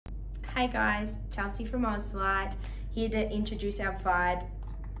Hey guys, Chelsea from Light here to introduce our Vibe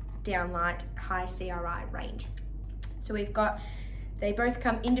Downlight High CRI range. So they both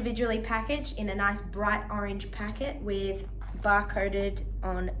come individually packaged in a nice bright orange packet with barcoded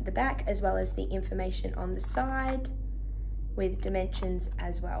on the back as well as the information on the side with dimensions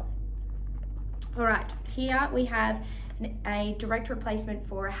as well. All right, here we have a direct replacement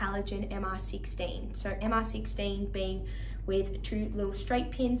for a Halogen MR16. So MR16 being with 2 little straight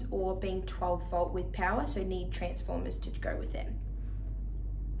pins or being 12 volt with power, so need transformers to go with them.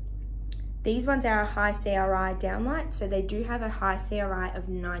 These ones are a High CRI Downlight, so they do have a High CRI of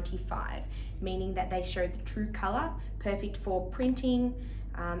 95, meaning that they show the true color, perfect for printing,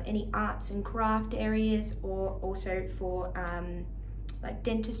 any arts and craft areas, or also for like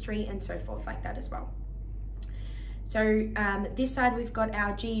dentistry and so forth like that as well. So this side we've got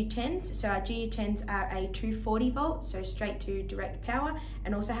our GU10s. So our GU10s are a 240 volt, so straight to direct power,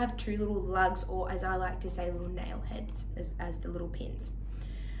 and also have 2 little lugs, or as I like to say, little nail heads as the little pins.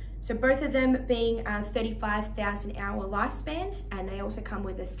 So both of them being 35,000 hour lifespan, and they also come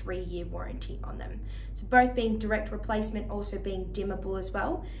with a 3-year warranty on them. So both being direct replacement, also being dimmable as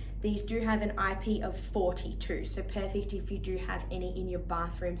well. These do have an IP of 42, so perfect if you do have any in your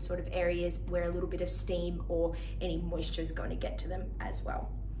bathroom sort of areas where a little bit of steam or any moisture is going to get to them as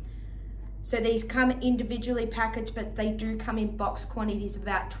well. So these come individually packaged, but they do come in box quantities of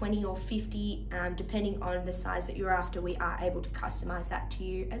about 20 or 50, depending on the size that you're after. We are able to customize that to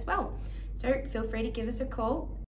you as well. So feel free to give us a call.